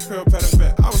DM in a curl pattern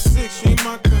back. I was sick, she ain't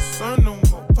my concern no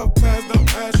more. Puff past,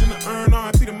 don't ash in the urn,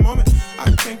 R.I.P. the moment.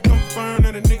 I can't confirm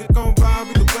that a nigga gon' vibe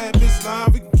with the bad bitch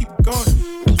live. We can keep it going.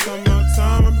 It's talking about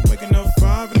time, I've been waking up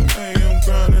 5 in the AM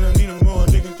grinding. I need a more,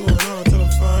 digging through it all till I'm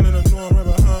fine. And I know I'm right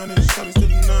behind it. Shawty still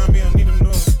denying me, I need a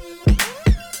know.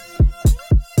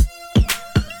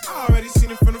 I already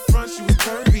seen it from the front, she was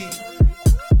curvy.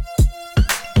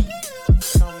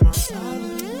 Talking about time.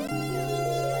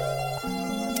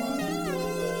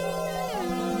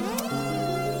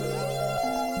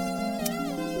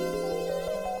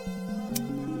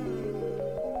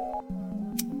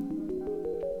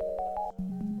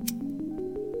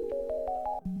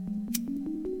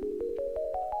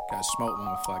 Gotta smoke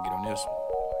one before I get on this one.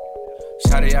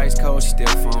 Shawty ice cold, she still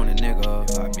phoning nigga up.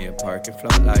 Pop me a perk and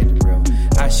float like the real.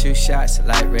 I shoot shots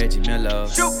like Reggie Miller.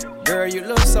 Girl, you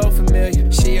look so familiar.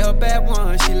 She a bad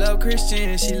one, she love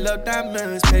Christian, she love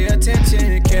diamonds. Pay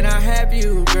attention, can I have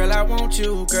you? Girl, I want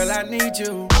you, girl, I need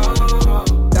you.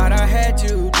 Thought I had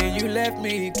you, then you left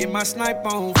me. Get my snipe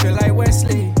on, feel like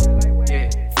Wesley.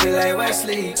 Feel like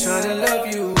Wesley, tryna love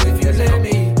you if you let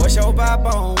me. What's your vibe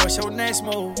on? What's your next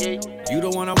move? You the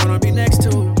one I wanna be next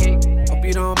to. Hope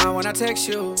you don't mind when I text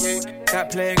you. Stop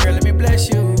playing, girl, let me bless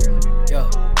you. Yo.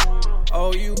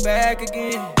 Oh, you back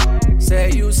again.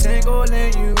 Say you single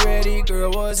and you ready,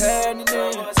 girl, what's happening?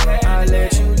 I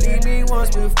let you leave me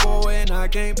once before and I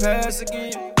can't pass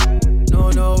again.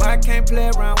 No, I can't play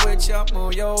around with you, I'm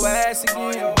on your ass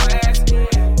again.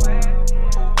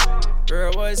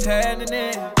 Girl, what's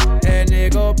happening? That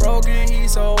nigga broken, he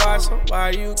so wide, so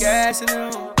why you gassing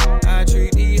him? I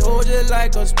treat these hoes just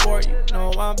like a sport, you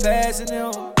know I'm passing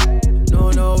him.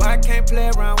 No, I can't play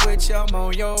around with you, I'm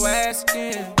on your ass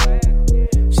again.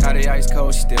 Shawty ice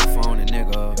cold, she still phoning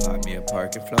nigga up. Pop me a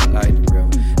perk and float like the real.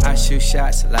 I shoot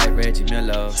shots like Reggie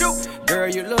Miller. Girl,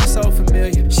 you look so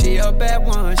familiar. She a bad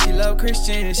one, she love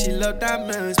Christian, she love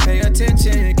diamonds. Pay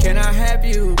attention, can I have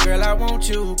you? Girl, I want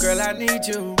you, girl, I need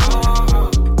you.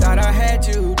 Thought I had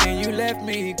you, then you left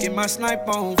me. Get my snipe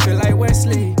on, feel like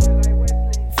Wesley.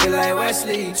 Feel like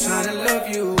Wesley, tryna love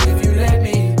you if you let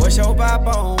me. What's your vibe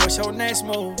on? What's your next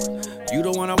move? You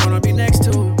the one I wanna be next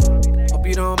to. Hope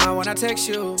you don't mind when I text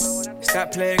you.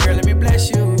 Stop playing, girl, let me bless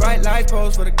you. Right life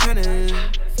pose for the cannon.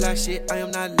 Flash shit, I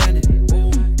am not landing.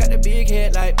 Got the big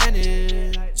head like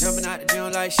Manning. Jumping out the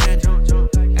gym like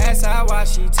Shannon. Ass out while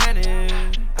she tanning.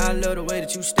 I love the way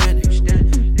that you standing.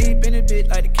 Deep in the bit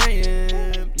like the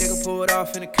canyon. Nigga pull it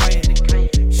off in the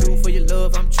Cayenne. Shoot for your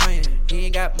love, I'm trying. He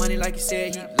ain't got money like he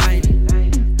said, he lying.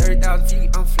 30,000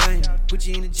 feet, I'm flying. Put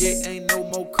you in the jet, ain't no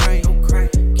more crane.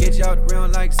 Catch you out the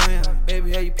ground like Zion.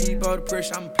 Baby, how you peep all the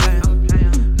pressure, I'm applying.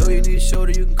 Know you need a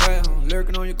shoulder you can cry on.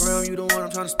 Lurking on your ground, you the one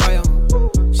I'm trying to spy on.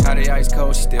 Shawty ice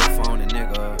cold, she still phoning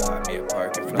nigga. Pop me a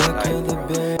perk and float like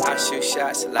the I shoot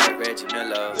shots like Reggie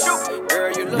Miller.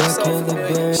 Girl, you look so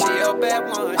familiar. She a bad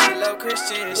one, she love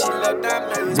Christian, she love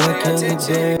diamonds. Pay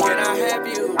attention, can I have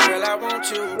you? Girl, I want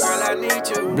you, girl, I need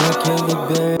you.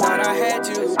 Thought I had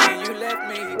you, then you left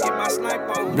me. Get my snipe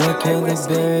on, feel like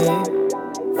Wesley.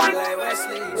 Feel like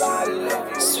Wesley, tryna love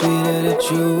you. Sweeter the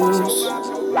juice.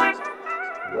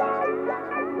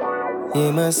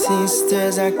 Yeah, my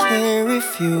sisters, I can't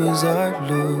refuse or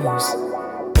lose.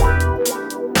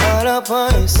 All up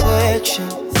on your section,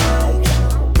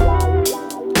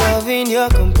 loving your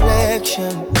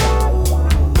complexion.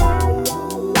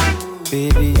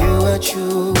 Baby, you I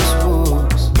choose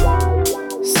rules.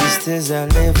 Sisters, I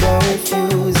never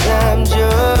refuse. I'm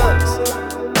just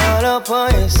all up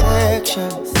on your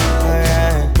section.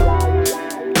 Alright,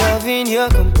 loving your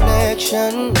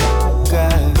complexion,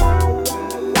 God.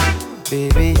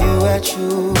 Baby, you I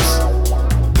choose.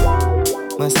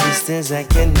 My sisters I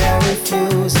cannot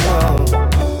refuse, no.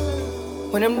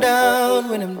 When I'm down,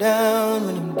 when I'm down,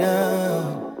 when I'm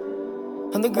down,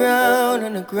 on the ground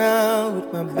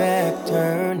with my back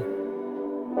turned.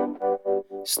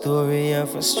 Story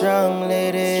of a strong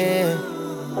lady,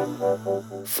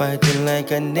 fighting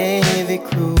like a Navy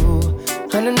crew.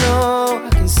 And I know I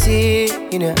can see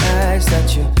in your eyes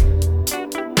that you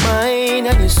mine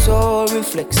and your soul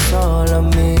reflects all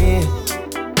of me.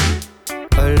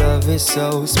 Our love is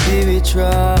so spiritual,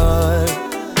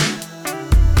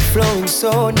 flowing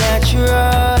so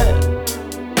natural,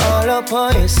 all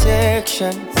upon your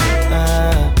section.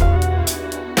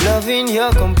 Loving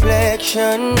your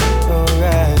complexion,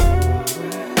 alright.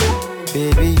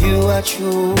 Baby, you I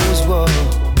choose, whoa.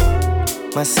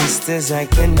 My sisters I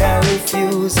cannot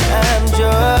refuse. I'm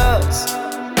just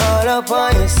all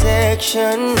upon your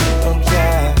section,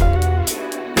 okay.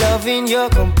 Loving your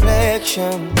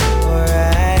complexion,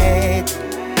 alright.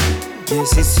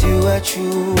 Yes, it's you I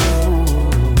choose.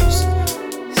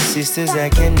 Sisters I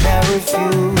cannot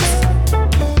refuse.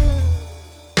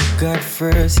 God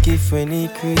first gift when he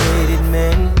created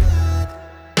men.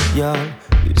 Young,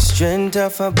 with the strength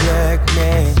of a black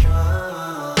man,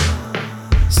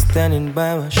 standing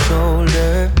by my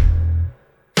shoulder,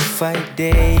 fight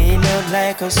day in out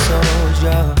like a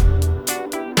soldier.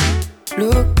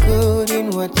 Look good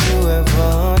in what you have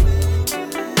on,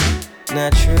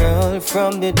 natural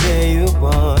from the day you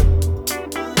born.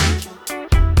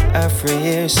 Afro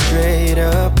hair straight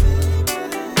up,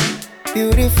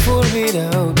 beautiful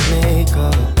without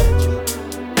makeup,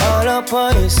 all up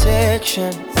on your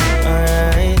section,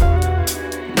 alright.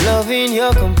 Loving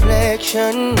your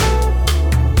complexion,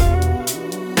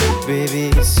 baby,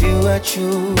 it's you I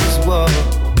choose, whoa.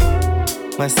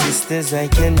 My sisters I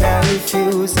cannot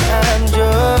refuse. I'm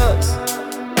just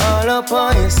all up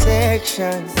on your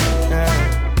section,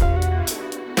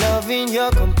 loving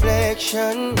your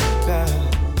complexion, God.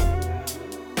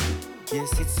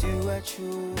 Yes, it's you I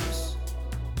choose.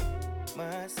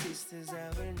 My sisters I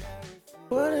will not refuse.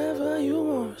 Whatever you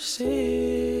want to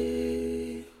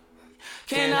see,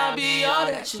 can I be all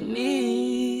that you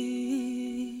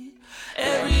need?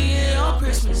 Every year on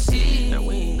Christmas Eve. Now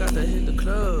we ain't got to hit the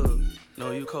club.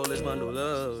 No, you cold, let's bundle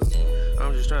love.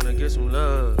 I'm just trying to get some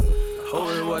love. I hope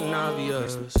it wasn't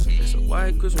obvious. It's a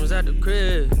white Christmas at the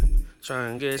crib. Try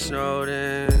and get snowed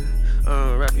in.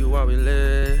 Unwrap you while we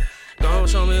live. Don't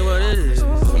show me what it is.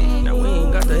 Now we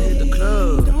ain't got to hit the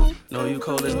club. No, you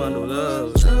cold, let's bundle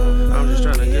love. I'm just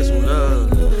trying to get some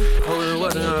love. Hope it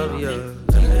wasn't obvious.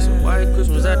 It's a white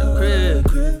Christmas at the crib.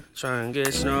 Try and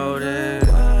get snowed in.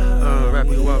 Unwrap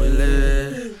you while we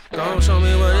live. Don't show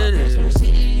me what it is.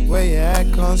 Where you at,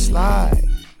 come slide.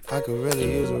 I could really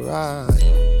use a ride.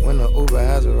 When the Uber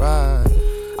has arrived,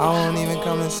 I won't even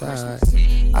come inside.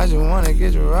 I just wanna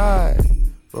get your ride.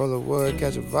 Roll a wood,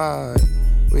 catch a vibe.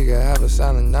 We could have a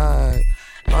silent night,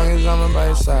 long as I'm by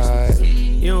your side.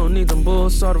 You don't need them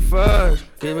bulls sort of first.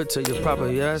 Give it to you proper,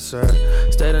 yes sir.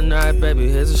 Stay the night, baby,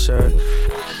 here's a shirt.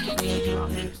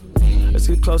 Let's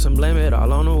get close and blame it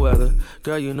all on the weather.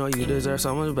 Girl, you know you deserve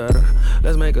so much better.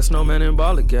 Let's make a snowman and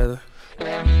ball together.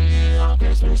 Now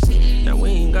we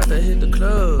ain't got to hit the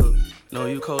club. No,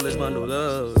 you cold, let's bundle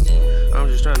love. I'm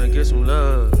just trying to get some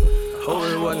love. I hope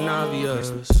it wasn't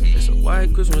obvious. It's a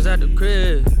white Christmas at the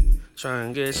crib. Try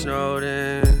and get snowed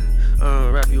in.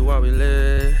 Unwrap you while we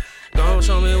live. Don't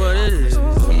show me what it is.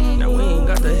 Now we ain't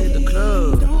got to hit the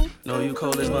club. No, you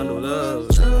cold, let's bundle love.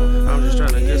 I'm just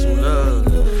trying to get some love.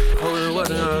 Hope it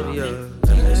wasn't obvious.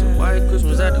 It's a white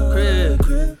Christmas at the crib.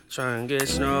 Try and get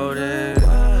snowed in.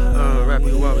 Unwrap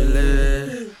you while we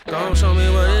live. Don't show me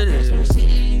what it is.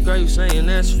 Girl, you saying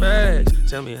that's facts.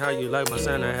 Tell me how you like my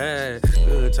Santa hat.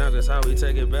 Good times, that's how we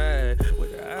take it back.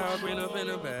 With the owl green up in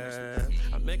the bag.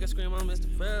 I make a scream on Mr.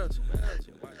 Phelps.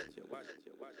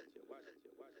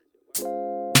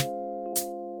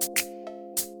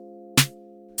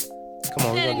 Come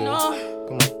on, we gonna do this.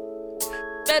 Come on.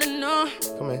 Better know.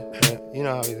 Come in. Yeah, you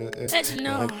know how we do it. Let you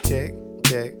know. Kick,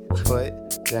 foot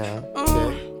down.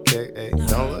 Kick, hey,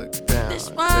 don't look down. Take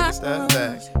a step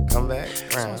back, come back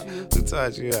round. Who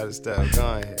taught you how to step? Go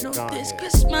ahead, No, go this ahead.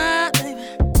 Christmas, baby.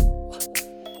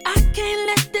 I can't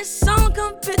let this song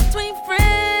come between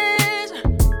friends.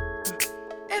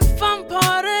 If I'm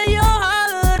part of your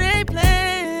holiday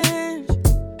plans,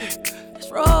 let's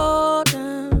roll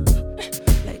down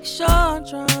Lake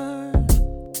Chartreuse.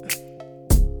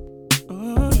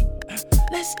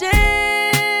 Let's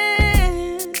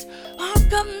dance,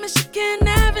 walk up Michigan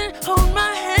Avenue, hold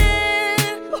my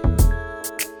hand.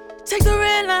 Take the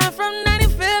red line from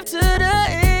 95th to the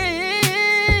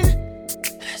end.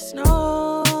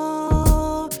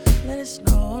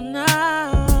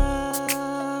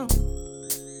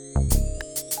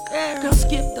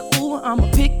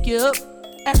 you up.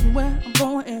 Ask me where I'm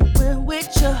going and where with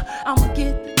ya. I'ma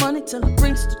get the money till it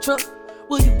brings the truck.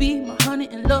 Will you be my honey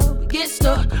in love? We get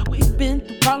stuck. We've been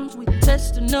through problems, we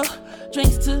touched enough.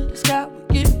 Drinks to the sky,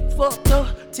 we get fucked up.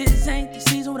 This ain't the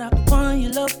season without the one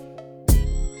you love.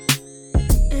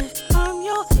 If I'm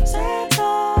your Santa,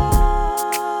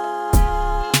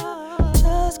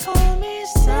 just call me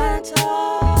Santa.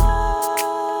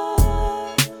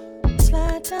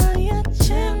 Slide down your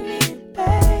chimney,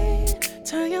 babe.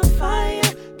 Turn your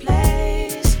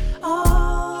fireplace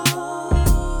on.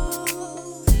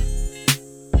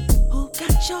 Who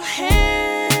got your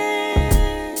hand?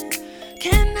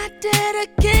 Can I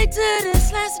dedicate to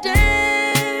this last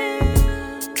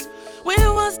dance? When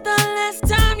was the last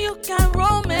time you got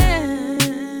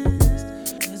romance?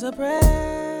 There's a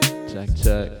prayer. Check.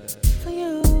 For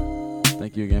you.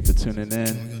 Thank you again for tuning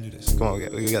in. Come on,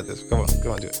 we got this. Come on,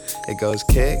 do it. It goes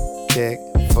kick,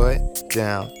 foot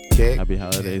down, kick. Happy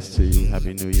holidays to you.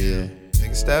 Happy New Year.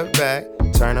 Take a step back,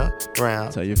 turn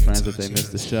around. Tell your friends if they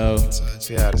missed the show.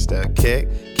 See how to step, kick.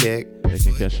 They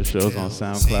can catch the shows on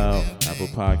SoundCloud, Apple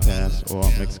Podcasts, or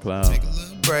Mixcloud.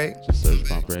 Break. Just search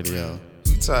Bump Radio.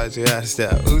 Who taught you how to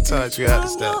step? Who taught you how to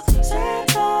step? So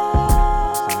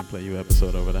we play you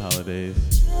episode over the holidays.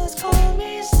 Just call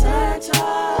me Santa.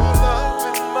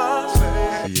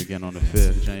 See you again on the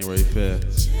 5th, January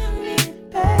 5th.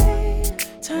 Babe,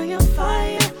 turn your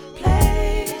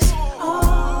fireplace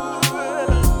on.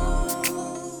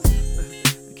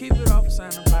 Keep it off of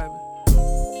Santa, baby.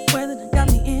 Weather done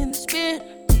got me in the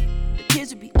spirit. The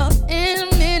kids will be up in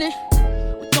a minute.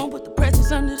 We gon' put the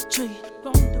presents under the tree.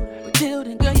 Gon' do that. But till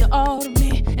then, girl, you're all to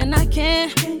me, and I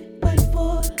can't wait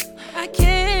for it. I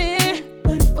can't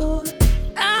wait for it.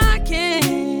 I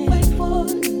can't wait for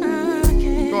it. I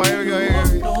can't. Go on, here we go.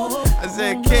 I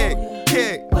said kick,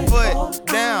 foot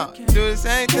down. Do the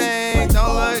same thing,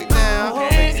 don't look down.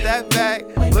 Take a step back,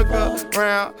 look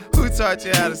around. Who taught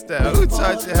you how to step? Who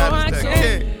taught you how to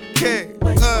step? Kick, do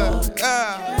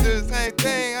the same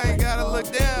thing, I ain't gotta look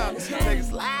down. Take a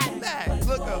slide back,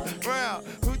 look around.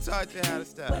 Who taught you how to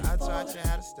step? I taught you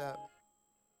how to step.